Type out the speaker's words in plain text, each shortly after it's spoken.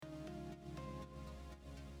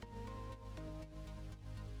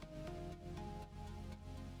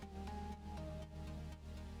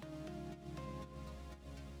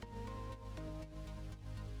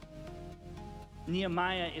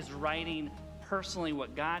Nehemiah is writing personally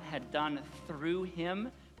what God had done through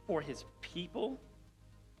him for his people,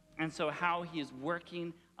 and so how he is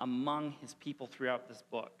working among his people throughout this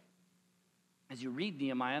book. As you read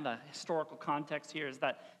Nehemiah, the historical context here is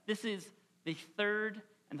that this is the third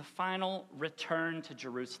and the final return to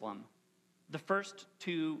Jerusalem. The first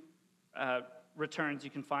two returns you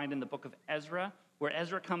can find in the book of Ezra, where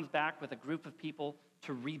Ezra comes back with a group of people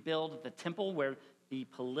to rebuild the temple, where the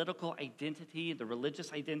political identity, the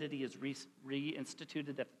religious identity is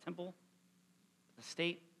reinstituted at the temple. The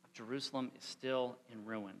state of Jerusalem is still in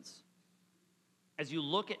ruins. As you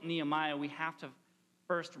look at Nehemiah, we have to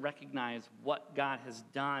first recognize what God has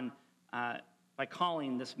done by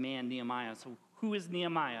calling this man Nehemiah. So who is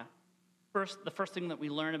Nehemiah? The first thing that we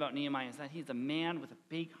learn about Nehemiah is that he's a man with a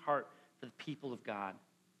big heart for the people of God.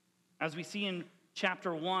 As we see in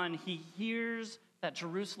chapter 1, he hears that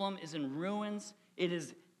Jerusalem is in ruins, it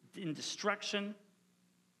is in destruction,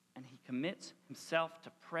 and he commits himself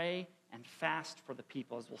to pray and fast for the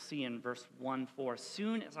people, as we'll see in verse 1-4. As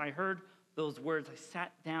soon as I heard those words, I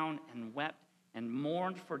sat down and wept and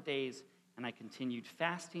mourned for days, and I continued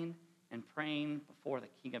fasting and praying before the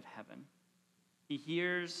King of heaven. He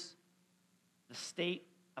hears the state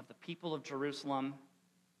of the people of Jerusalem,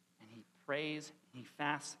 and he prays, and he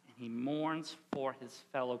fasts, and he mourns for his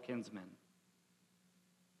fellow kinsmen.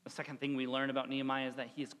 The second thing we learn about Nehemiah is that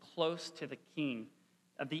he is close to the king.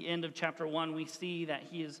 At the end of chapter 1, we see that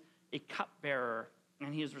he is a cupbearer,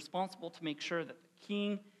 and he is responsible to make sure that the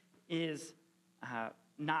king is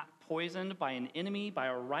not poisoned by an enemy, by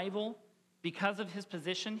a rival. Because of his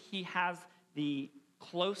position, he has the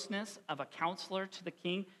closeness of a counselor to the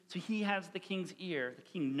king, so he has the king's ear. The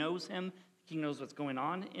king knows him, the king knows what's going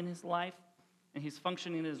on in his life, and he's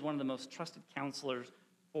functioning as one of the most trusted counselors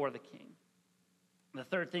for the king. The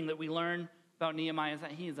third thing that we learn about Nehemiah is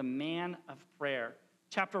that he is a man of prayer.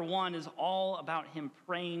 Chapter 1 is all about him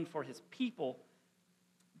praying for his people,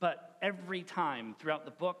 but every time throughout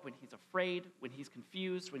the book, when he's afraid, when he's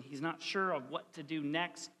confused, when he's not sure of what to do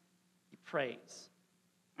next, he prays.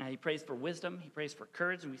 He prays for wisdom, he prays for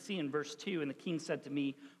courage, and we see in verse 2, and the king said to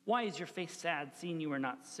me, "Why is your face sad, seeing you are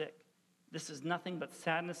not sick? This is nothing but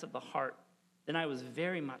sadness of the heart." Then I was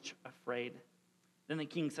very much afraid. Then the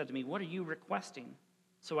king said to me, "What are you requesting?"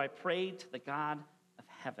 So I prayed to the God of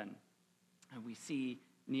heaven. And we see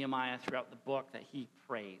Nehemiah throughout the book that he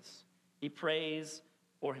prays. He prays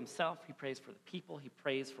for himself, he prays for the people, he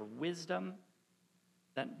prays for wisdom,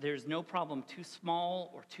 that there's no problem too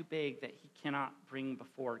small or too big that he cannot bring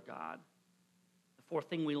before God. The fourth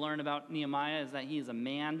thing we learn about Nehemiah is that he is a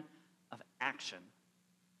man of action.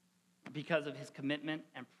 Because of his commitment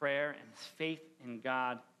and prayer and his faith in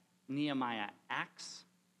God, Nehemiah acts.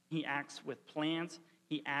 He acts with plans.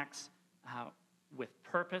 He acts with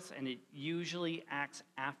purpose, and it usually acts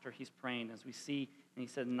after he's praying, as we see. And he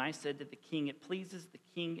said, "And I said to the king, it pleases the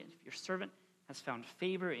king, if your servant has found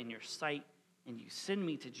favor in your sight, and you send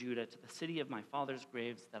me to Judah, to the city of my father's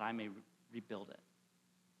graves, that I may rebuild it."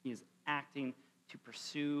 He is acting to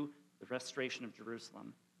pursue the restoration of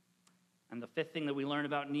Jerusalem. And the fifth thing that we learn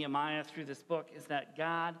about Nehemiah through this book is that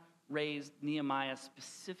God raised Nehemiah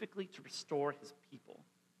specifically to restore his people.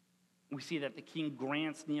 We see that the king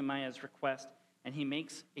grants Nehemiah's request, and he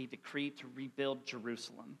makes a decree to rebuild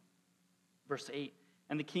Jerusalem. Verse 8,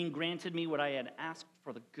 "And the king granted me what I had asked,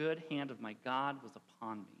 for the good hand of my God was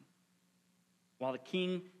upon me." While the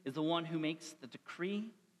king is the one who makes the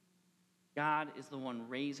decree, God is the one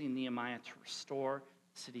raising Nehemiah to restore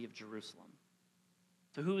the city of Jerusalem.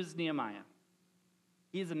 So who is Nehemiah?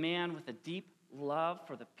 He is a man with a deep love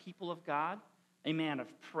for the people of God, a man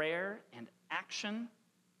of prayer and action,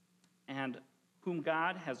 and whom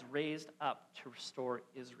God has raised up to restore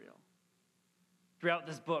Israel. Throughout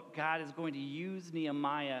this book, God is going to use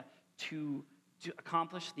Nehemiah to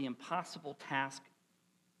accomplish the impossible task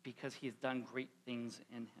because he has done great things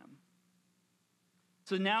in him.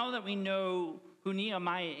 So now that we know who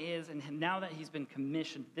Nehemiah is, and now that he's been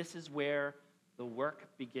commissioned, this is where the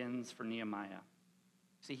work begins for Nehemiah.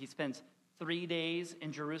 See, he spends 3 days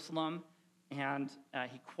in Jerusalem, and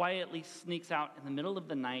he quietly sneaks out in the middle of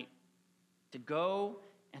the night to go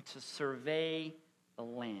and to survey the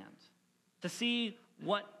land, to see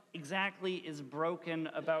what exactly is broken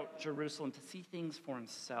about Jerusalem, to see things for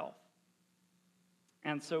himself.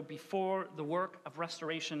 And so before the work of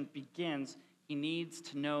restoration begins, he needs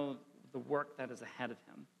to know the work that is ahead of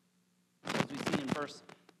him. As we see in verse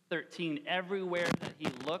 13, everywhere that he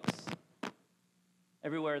looks,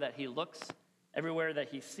 everywhere that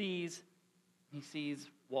he sees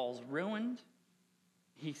walls ruined.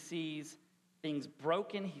 He sees things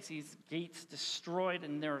broken. He sees gates destroyed,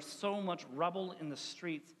 and there is so much rubble in the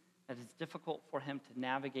streets that it's difficult for him to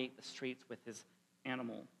navigate the streets with his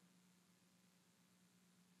animal.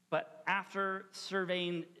 But after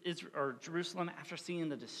surveying Jerusalem, after seeing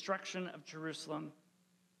the destruction of Jerusalem,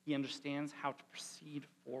 he understands how to proceed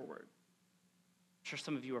forward. I'm sure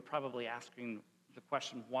some of you are probably asking the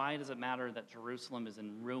question, why does it matter that Jerusalem is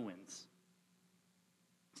in ruins?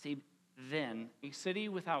 See, then, a city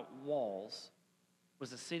without walls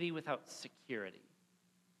was a city without security.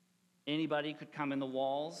 Anybody could come in the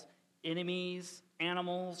walls. Enemies,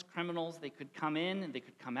 animals, criminals, they could come in and they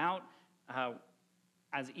could come out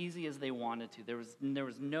as easy as they wanted to. There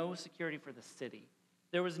was no security for the city.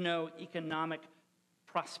 There was no economic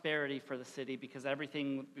prosperity for the city because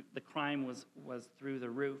everything, the crime was through the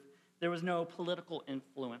roof. There was no political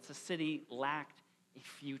influence. The city lacked a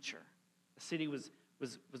future. The city was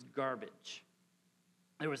garbage.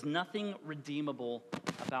 There was nothing redeemable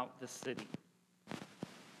about the city.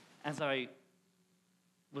 As I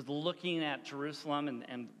was looking at Jerusalem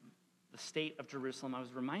and the state of Jerusalem, I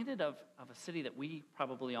was reminded of a city that we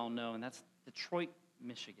probably all know, and that's Detroit,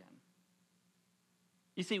 Michigan.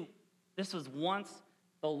 You see, this was once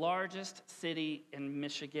the largest city in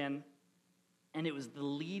Michigan, and it was the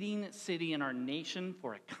leading city in our nation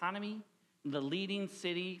for economy, the leading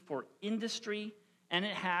city for industry, and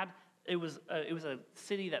it was a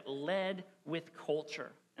city that led with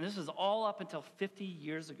culture. And this was all up until 50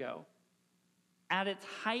 years ago. At its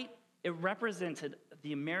height, it represented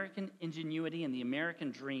the American ingenuity and the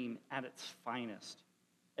American dream at its finest.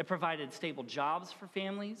 It provided stable jobs for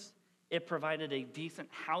families. It provided a decent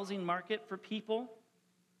housing market for people.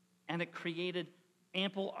 And it created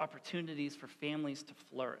ample opportunities for families to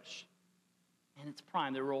flourish. In its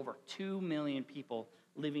prime, there were over 2 million people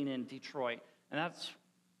living in Detroit. And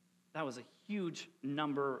that was a huge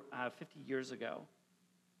number 50 years ago.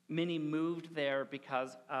 Many moved there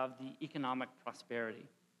because of the economic prosperity.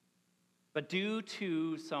 But due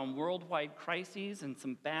to some worldwide crises and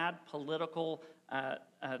some bad political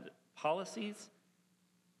policies,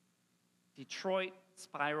 Detroit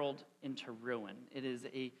spiraled into ruin. It is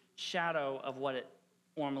a shadow of what it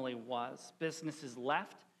formerly was. Businesses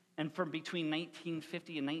left, and from between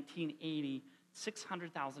 1950 and 1980,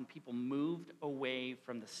 600,000 people moved away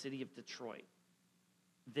from the city of Detroit.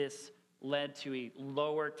 This led to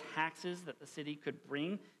lower taxes that the city could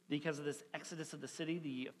bring. Because of this exodus of the city,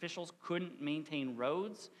 the officials couldn't maintain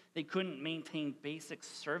roads. They couldn't maintain basic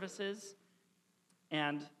services.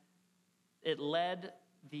 And it led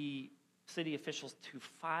the city officials to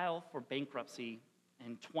file for bankruptcy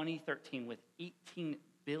in 2013 with $18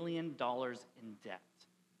 billion in debt.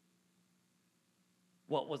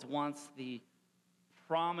 What was once the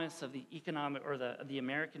promise of the economic or the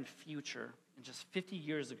American future, and just 50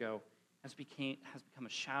 years ago, has become a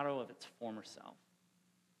shadow of its former self.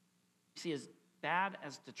 You see, as bad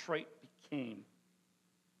as Detroit became,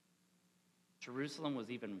 Jerusalem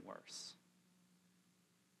was even worse.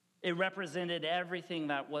 It represented everything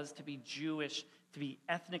that was to be Jewish, to be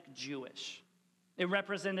ethnic Jewish. It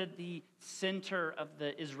represented the center of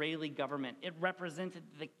the Israeli government. It represented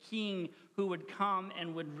the king who would come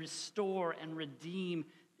and would restore and redeem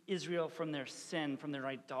Israel from their sin, from their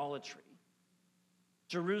idolatry.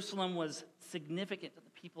 Jerusalem was significant to the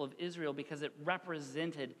people of Israel because it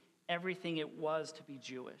represented everything it was to be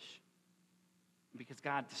Jewish. Because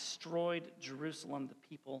God destroyed Jerusalem, the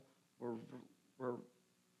people were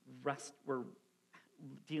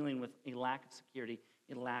dealing with a lack of security,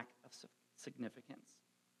 a lack of significance.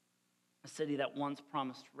 A city that once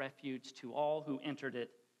promised refuge to all who entered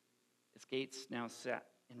it, its gates now set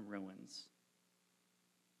in ruins.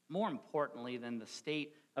 More importantly than the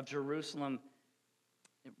state of Jerusalem,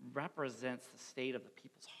 it represents the state of the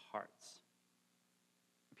people's hearts.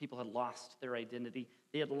 People had lost their identity.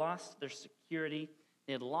 They had lost their security.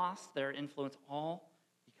 They had lost their influence, all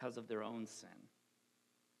because of their own sin.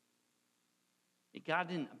 God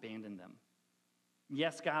didn't abandon them.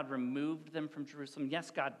 Yes, God removed them from Jerusalem.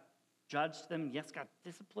 Yes, God judged them. Yes, God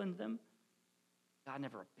disciplined them. God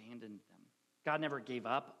never abandoned them. God never gave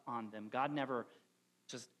up on them. God never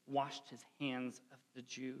just washed his hands of the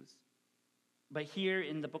Jews. But here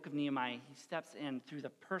in the book of Nehemiah, he steps in through the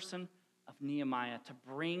person of Nehemiah to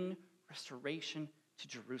bring restoration to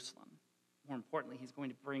Jerusalem. More importantly, he's going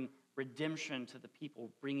to bring redemption to the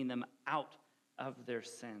people, bringing them out of their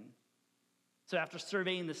sin. So after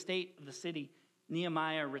surveying the state of the city,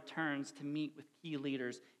 Nehemiah returns to meet with key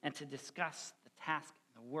leaders and to discuss the task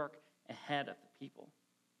and the work ahead of the people.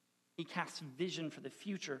 He casts vision for the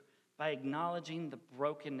future by acknowledging the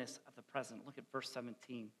brokenness of the present. Look at verse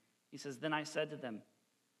 17. He says, "Then I said to them,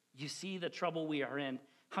 You see the trouble we are in,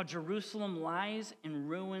 how Jerusalem lies in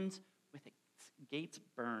ruins with its gates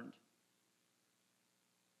burned.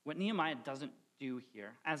 What Nehemiah doesn't do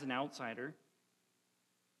here, as an outsider,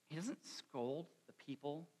 he doesn't scold the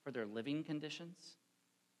people for their living conditions.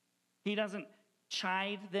 He doesn't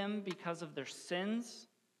chide them because of their sins.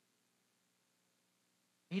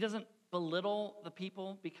 He doesn't belittle the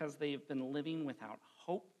people because they've been living without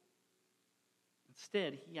hope.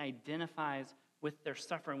 Instead, he identifies with their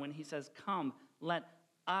suffering when he says, "Come, let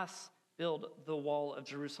us build the wall of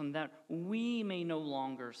Jerusalem that we may no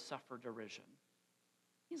longer suffer derision."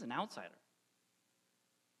 He's an outsider.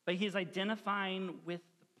 But he's identifying with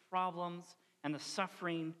the problems and the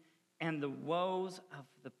suffering and the woes of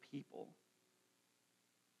the people.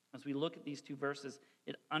 As we look at these two verses,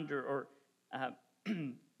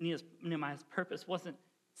 Nehemiah's purpose wasn't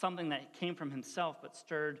something that came from himself, but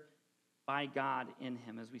stirred by God in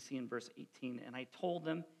him, as we see in verse 18. And I told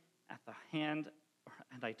them of the hand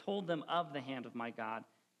of my God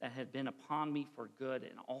that had been upon me for good,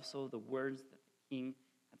 and also the words that the king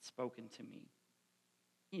had spoken to me.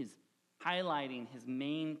 He's highlighting his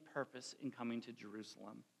main purpose in coming to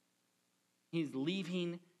Jerusalem. He's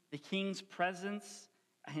leaving the king's presence,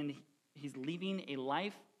 and he's leaving a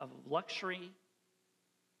life of luxury.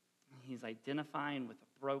 He's identifying with the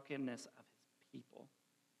brokenness of his people.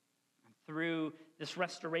 And through this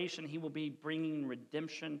restoration, he will be bringing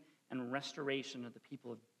redemption and restoration of the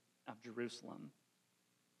people of Jerusalem.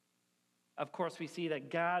 Of course, we see that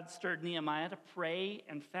God stirred Nehemiah to pray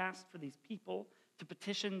and fast for these people, to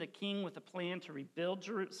petition the king with a plan to rebuild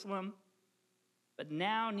Jerusalem. But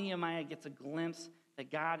now Nehemiah gets a glimpse that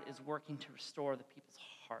God is working to restore the people's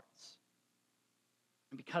hearts.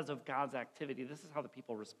 And because of God's activity, this is how the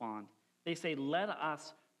people respond. They say, "Let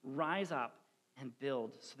us rise up and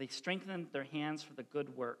build." So they strengthen their hands for the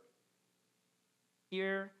good work.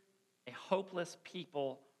 Here, a hopeless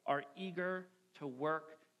people are eager to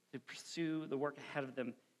work, to pursue the work ahead of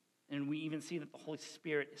them. And we even see that the Holy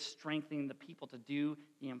Spirit is strengthening the people to do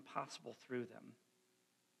the impossible through them.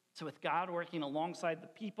 So with God working alongside the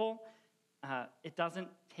people, it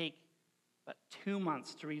doesn't take but 2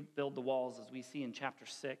 months to rebuild the walls, as we see in chapter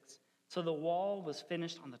 6. So the wall was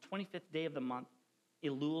finished on the 25th day of the month,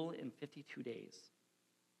 Elul, in 52 days.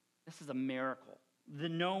 This is a miracle.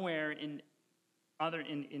 Nowhere in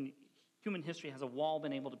human history has a wall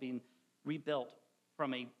been able to be rebuilt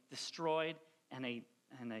from a destroyed and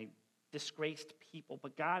a disgraced people.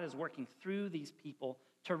 But God is working through these people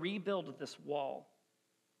to rebuild this wall.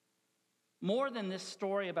 More than this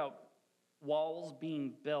story about walls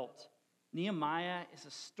being built, Nehemiah is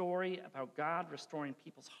a story about God restoring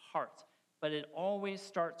people's hearts. But it always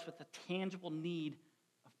starts with the tangible need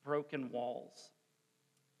of broken walls.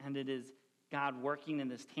 And it is God working in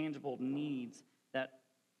this tangible needs that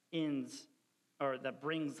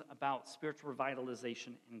brings about spiritual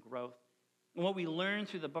revitalization and growth. And what we learn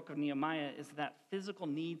through the book of Nehemiah is that physical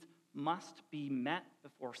needs must be met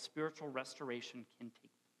before spiritual restoration can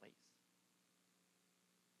take place.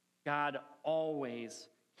 God always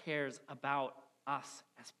cares about us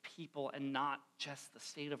as people and not just the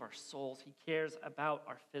state of our souls. He cares about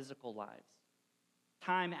our physical lives.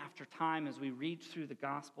 Time after time, as we read through the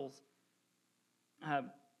Gospels,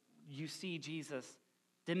 you see Jesus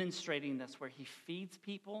demonstrating this, where he feeds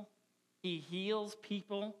people, he heals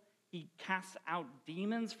people, he casts out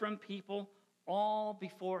demons from people, all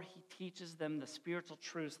before he teaches them the spiritual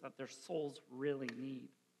truths that their souls really need.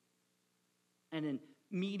 And in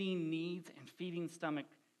meeting needs and feeding stomach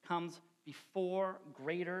comes before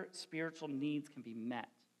greater spiritual needs can be met.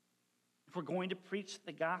 If we're going to preach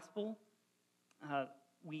the gospel,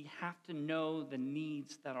 we have to know the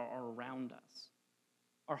needs that are around us.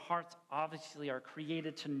 Our hearts obviously are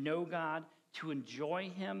created to know God, to enjoy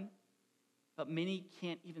him, but many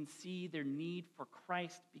can't even see their need for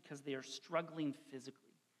Christ because they are struggling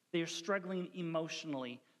physically. They are struggling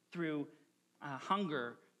emotionally through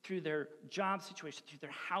hunger, through their job situation, through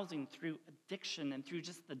their housing, through addiction, and through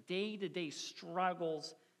just the day-to-day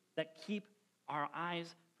struggles that keep our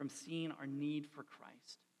eyes from seeing our need for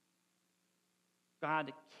Christ.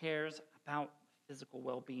 God cares about the physical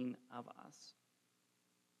well-being of us.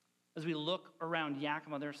 As we look around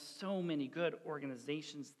Yakima, there are so many good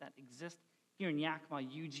organizations that exist here in Yakima,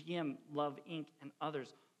 UGM, Love Inc., and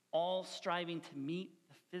others, all striving to meet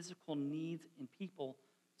the physical needs in people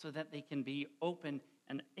so that they can be open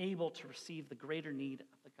and able to receive the greater need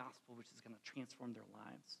of the gospel, which is going to transform their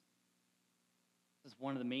lives. This is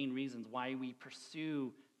one of the main reasons why we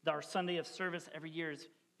pursue our Sunday of service every year, is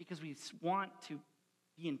because we want to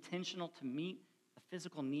be intentional to meet the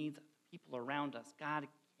physical needs of the people around us. God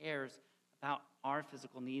cares about our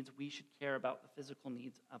physical needs, we should care about the physical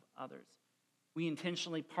needs of others. We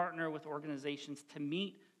intentionally partner with organizations to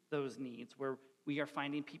meet those needs, where we are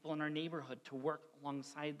finding people in our neighborhood to work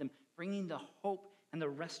alongside them, bringing the hope and the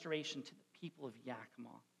restoration to the people of Yakima.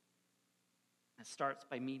 It starts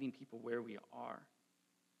by meeting people where we are.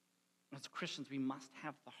 As Christians, we must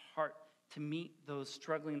have the heart to meet those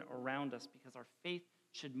struggling around us, because our faith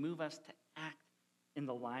should move us to act in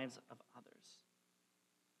the lives of others.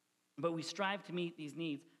 But we strive to meet these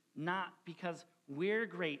needs not because we're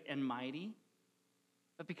great and mighty,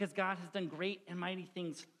 but because God has done great and mighty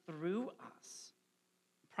things through us.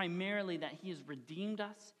 Primarily that he has redeemed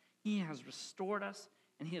us, he has restored us,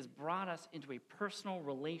 and he has brought us into a personal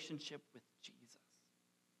relationship with Jesus.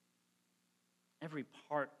 Every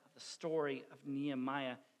part of the story of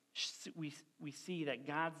Nehemiah, we see that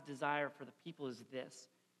God's desire for the people is this.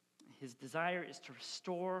 His desire is to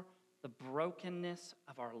restore the brokenness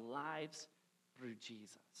of our lives through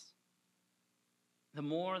Jesus. The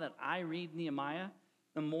more that I read Nehemiah,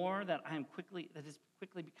 the more that that is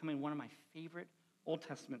quickly becoming one of my favorite Old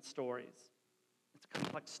Testament stories. It's a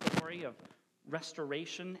complex story of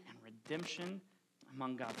restoration and redemption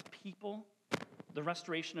among God's people. The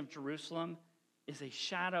restoration of Jerusalem is a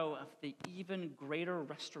shadow of the even greater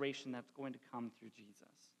restoration that's going to come through Jesus.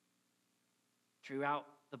 Throughout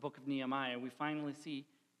the book of Nehemiah, we finally see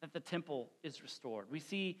that the temple is restored. We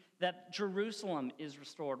see that Jerusalem is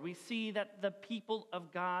restored. We see that the people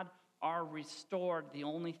of God are restored. The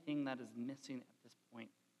only thing that is missing at this point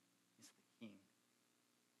is the king.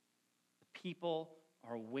 The people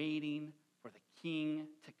are waiting for the king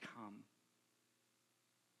to come.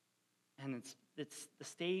 And the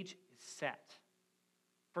stage is set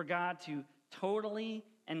for God to totally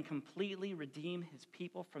and completely redeem his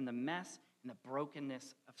people from the mess and the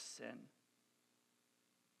brokenness of sin.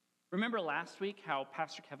 Remember last week how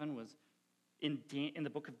Pastor Kevin was in the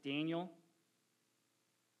book of Daniel?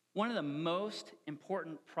 One of the most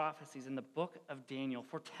important prophecies in the book of Daniel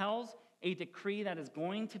foretells a decree that is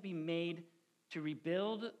going to be made to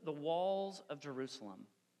rebuild the walls of Jerusalem.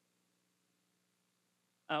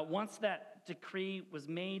 Once that decree was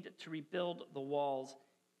made to rebuild the walls,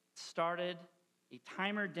 it started a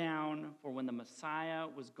timer down for when the Messiah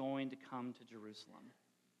was going to come to Jerusalem.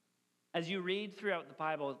 As you read throughout the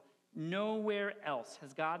Bible, nowhere else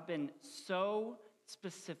has God been so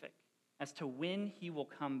specific as to when he will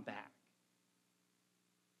come back.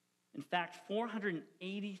 In fact,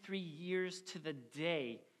 483 years to the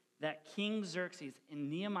day that King Xerxes in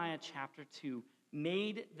Nehemiah chapter 2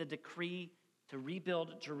 made the decree to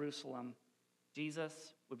rebuild Jerusalem, Jesus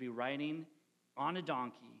would be riding on a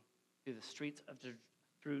donkey through the streets of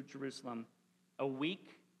through Jerusalem a week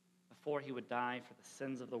before he would die for the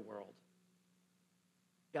sins of the world.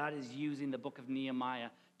 God is using the book of Nehemiah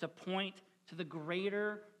to point to the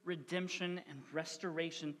greater redemption and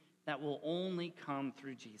restoration that will only come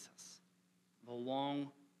through Jesus, the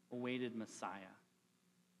long-awaited Messiah.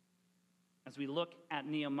 As we look at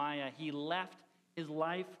Nehemiah, he left his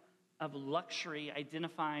life of luxury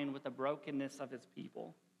identifying with the brokenness of his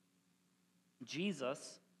people.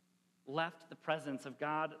 Jesus left the presence of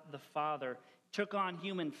God the Father, took on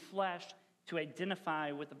human flesh to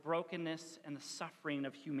identify with the brokenness and the suffering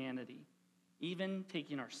of humanity, even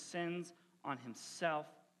taking our sins on himself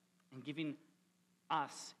and giving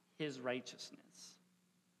us his righteousness.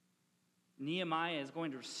 Nehemiah is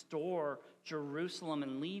going to restore Jerusalem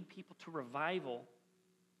and lead people to revival.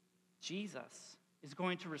 Jesus is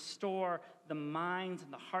going to restore the minds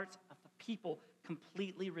and the hearts of the people,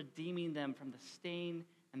 completely redeeming them from the stain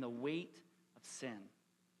and the weight of sin.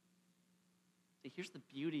 See, here's the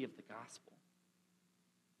beauty of the gospel.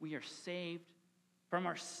 We are saved from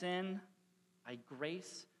our sin by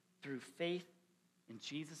grace through faith in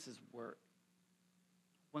Jesus' work.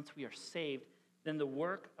 Once we are saved, then the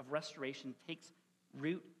work of restoration takes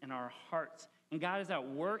root in our hearts. And God is at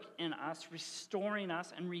work in us, restoring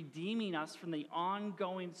us and redeeming us from the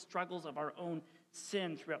ongoing struggles of our own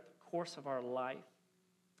sin throughout the course of our life.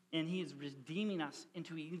 And he is redeeming us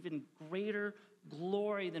into even greater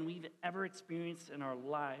glory than we've ever experienced in our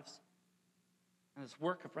lives. And this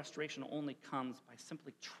work of restoration only comes by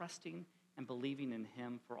simply trusting and believing in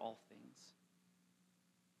him for all things.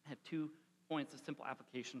 I have 2 points of simple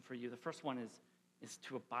application for you. The first one is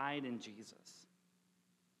to abide in Jesus.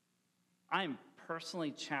 I'm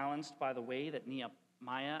personally challenged by the way that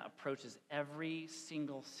Nehemiah approaches every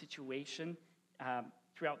single situation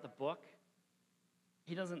throughout the book.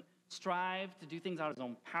 He doesn't strive to do things out of his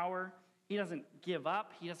own power. He doesn't give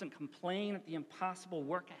up. He doesn't complain at the impossible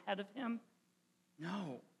work ahead of him.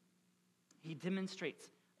 No. He demonstrates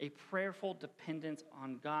a prayerful dependence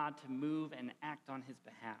on God to move and act on his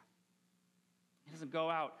behalf. He doesn't go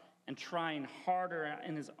out and trying harder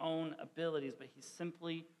in his own abilities, but he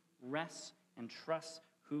simply rests and trusts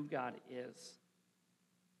who God is.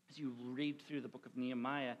 As you read through the book of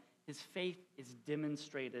Nehemiah, his faith is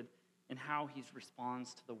demonstrated in how he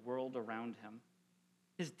responds to the world around him.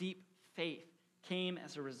 His deep faith came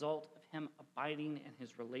as a result of him abiding in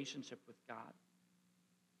his relationship with God.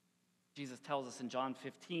 Jesus tells us in John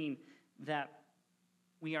 15 that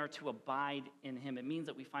we are to abide in him. It means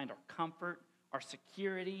that we find our comfort, our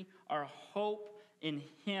security, our hope in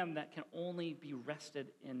him that can only be rested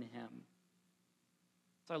in him.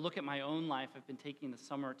 So I look at my own life. I've been taking the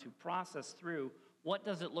summer to process through what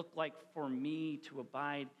does it look like for me to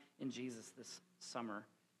abide in Jesus this summer.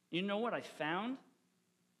 You know what I found?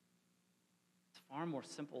 It's far more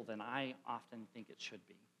simple than I often think it should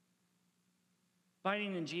be.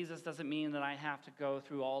 Abiding in Jesus doesn't mean that I have to go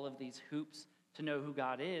through all of these hoops to know who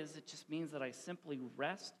God is. It just means that I simply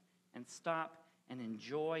rest and stop and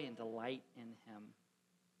enjoy and delight in him.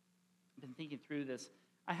 I've been thinking through this.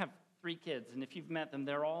 I have 3 kids, and if you've met them,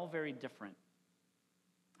 they're all very different.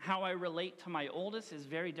 How I relate to my oldest is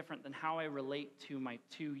very different than how I relate to my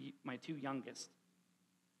two youngest.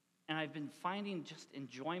 And I've been finding just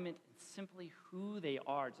enjoyment in simply who they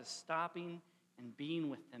are, just stopping and being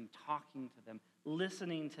with them, talking to them,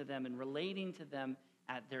 listening to them, and relating to them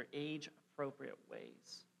at their age-appropriate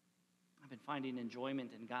ways. I've been finding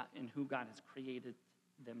enjoyment in God, in who God has created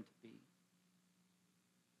them to be.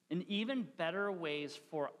 And even better ways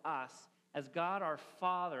for us, as God our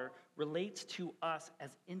Father relates to us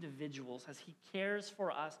as individuals, as he cares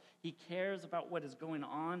for us, he cares about what is going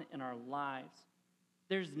on in our lives.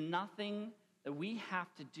 There's nothing that we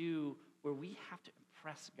have to do where we have to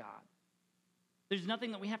impress God. There's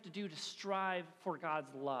nothing that we have to do to strive for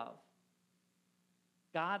God's love.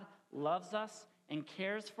 God loves us and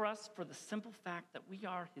cares for us for the simple fact that we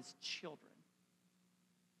are his children.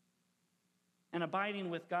 And abiding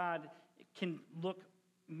with God can look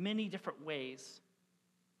many different ways.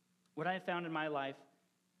 What I have found in my life,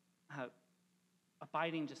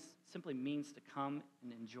 abiding just simply means to come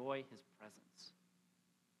and enjoy his presence.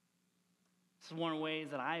 This is one of the ways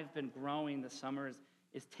that I've been growing this summer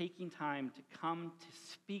is taking time to come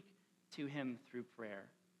to speak to him through prayer.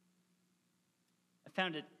 I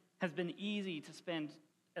found it has been easy to spend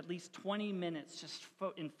at least 20 minutes just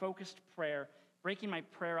in focused prayer, breaking my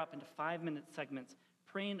prayer up into 5-minute segments,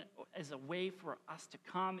 praying as a way for us to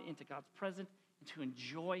come into God's presence and to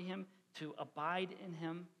enjoy him, to abide in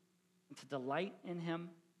him, and to delight in him.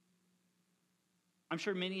 I'm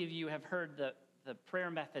sure many of you have heard the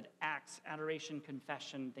prayer method, ACTS, adoration,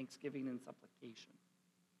 confession, thanksgiving, and supplication.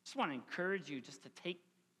 I just want to encourage you just to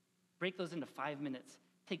break those into 5 minutes.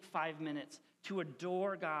 Take 5 minutes to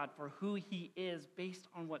adore God for who he is based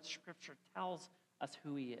on what Scripture tells us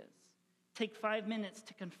who he is. Take 5 minutes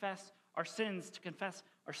to confess our sins, to confess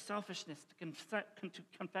our selfishness, to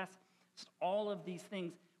confess all of these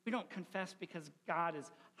things. We don't confess because God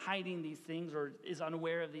is hiding these things or is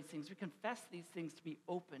unaware of these things. We confess these things to be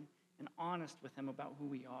open and honest with him about who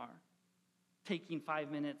we are. Taking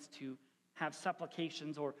 5 minutes to have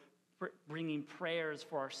supplications or bringing prayers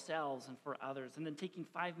for ourselves and for others, and then taking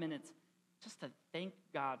 5 minutes just to thank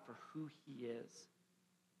God for who he is.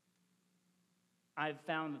 I've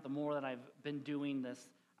found that the more that I've been doing this,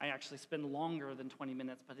 I actually spend longer than 20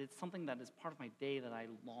 minutes, but it's something that is part of my day that I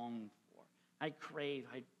long for. I crave,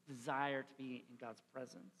 I desire to be in God's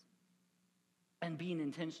presence. And being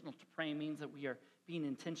intentional to pray means that we are being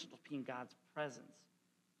intentional to be in God's presence,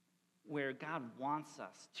 where God wants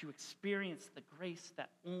us to experience the grace that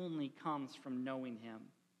only comes from knowing him.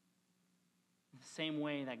 In the same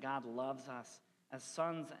way that God loves us as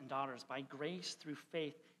sons and daughters by grace through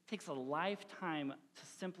faith, it takes a lifetime to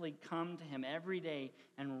simply come to him every day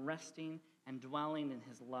and resting and dwelling in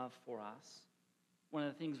his love for us. One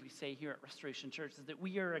of the things we say here at Restoration Church is that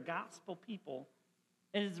we are a gospel people.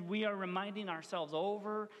 It is we are reminding ourselves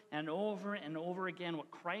over and over and over again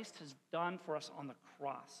what Christ has done for us on the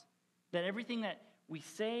cross. That everything that we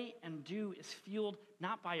say and do is fueled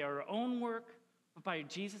not by our own work, but by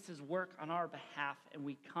Jesus' work on our behalf. And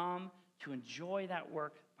we come to enjoy that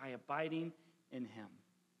work by abiding in him.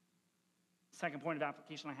 Second point of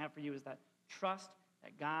application I have for you is that trust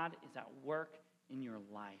that God is at work in your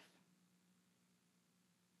life.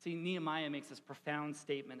 See, Nehemiah makes this profound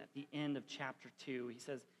statement at the end of chapter 2. He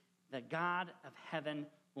says, the God of heaven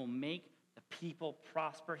will make the people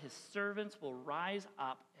prosper. His servants will rise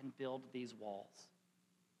up and build these walls.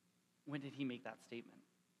 When did he make that statement?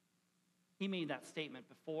 He made that statement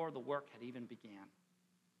before the work had even began.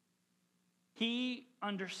 He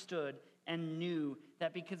understood and knew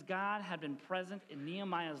that because God had been present in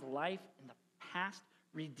Nehemiah's life in the past,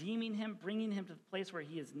 redeeming him, bringing him to the place where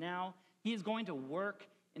he is now, he is going to work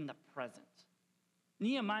in the present.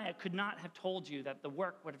 Nehemiah could not have told you that the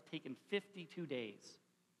work would have taken 52 days.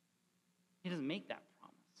 He doesn't make that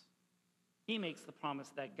promise. He makes the promise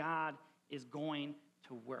that God is going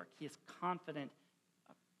to work. He is confident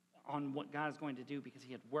on what God is going to do because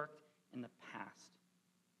he had worked in the past.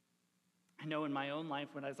 I know in my own life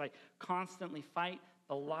when I constantly fight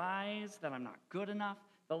the lies that I'm not good enough,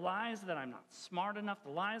 the lies that I'm not smart enough, the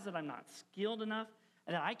lies that I'm not skilled enough,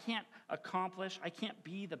 and that I can't accomplish, I can't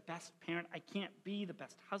be the best parent, I can't be the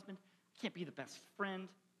best husband, I can't be the best friend.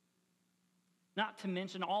 Not to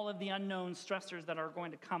mention all of the unknown stressors that are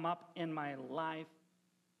going to come up in my life.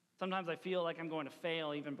 Sometimes I feel like I'm going to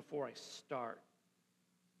fail even before I start.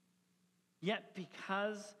 Yet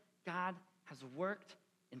because God has worked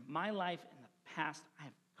in my life in the past, I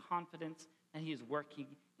have confidence that he is working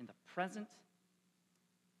in the present,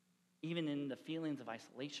 even in the feelings of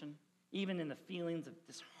isolation, even in the feelings of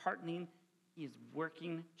disheartening. He is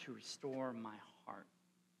working to restore my heart.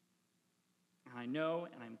 And I know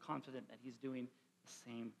and I'm confident that he's doing the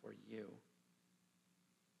same for you.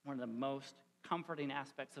 One of the most comforting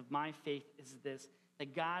aspects of my faith is this,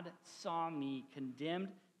 that God saw me condemned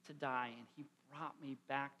to die, and he brought me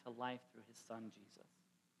back to life through his son, Jesus.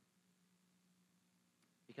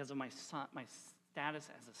 Because of my status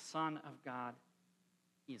as a son of God,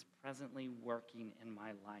 he is presently working in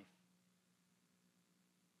my life.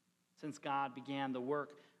 Since God began the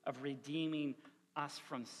work of redeeming us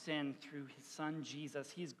from sin through his son, Jesus,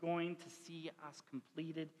 he's going to see us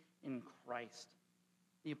completed in Christ.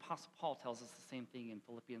 The Apostle Paul tells us the same thing in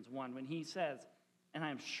Philippians 1 when he says, and I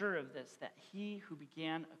am sure of this, that he who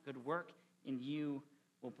began a good work in you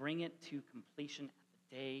will bring it to completion at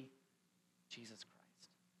the day of Jesus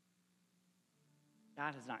Christ.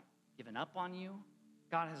 God has not given up on you.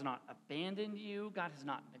 God has not abandoned you. God has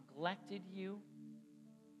not neglected you.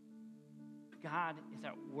 God is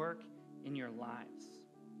at work in your lives.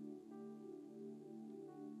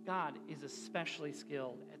 God is especially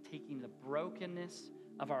skilled at taking the brokenness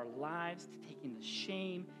of our lives, to taking the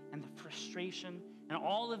shame and the frustration and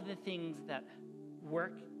all of the things that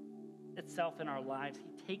work itself in our lives.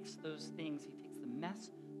 He takes those things, he takes the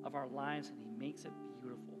mess of our lives, and he makes it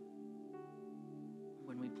beautiful.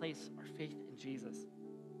 When we place our faith in Jesus,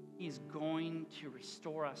 he's going to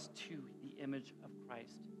restore us to the image of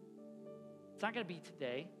Christ. It's not going to be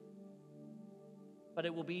today, but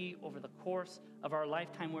it will be over the course of our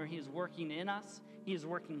lifetime where he is working in us, he is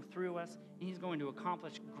working through us, and he's going to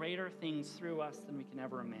accomplish greater things through us than we can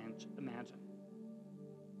ever imagine.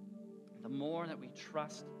 The more that we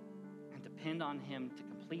trust and depend on him to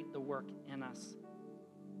complete the work in us,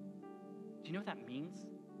 do you know what that means?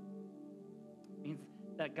 It means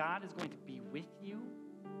that God is going to be with you.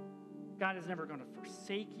 God is never going to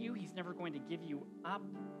forsake you. He's never going to give you up.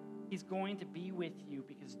 He's going to be with you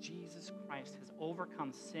because Jesus Christ has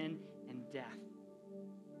overcome sin and death.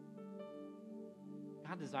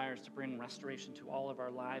 God desires to bring restoration to all of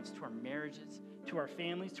our lives, to our marriages, to our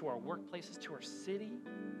families, to our workplaces, to our city.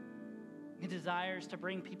 He desires to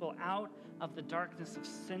bring people out of the darkness of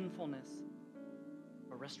sinfulness.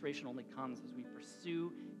 But restoration only comes as we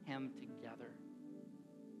pursue him together,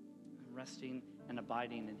 resting and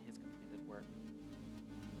abiding in his completed work.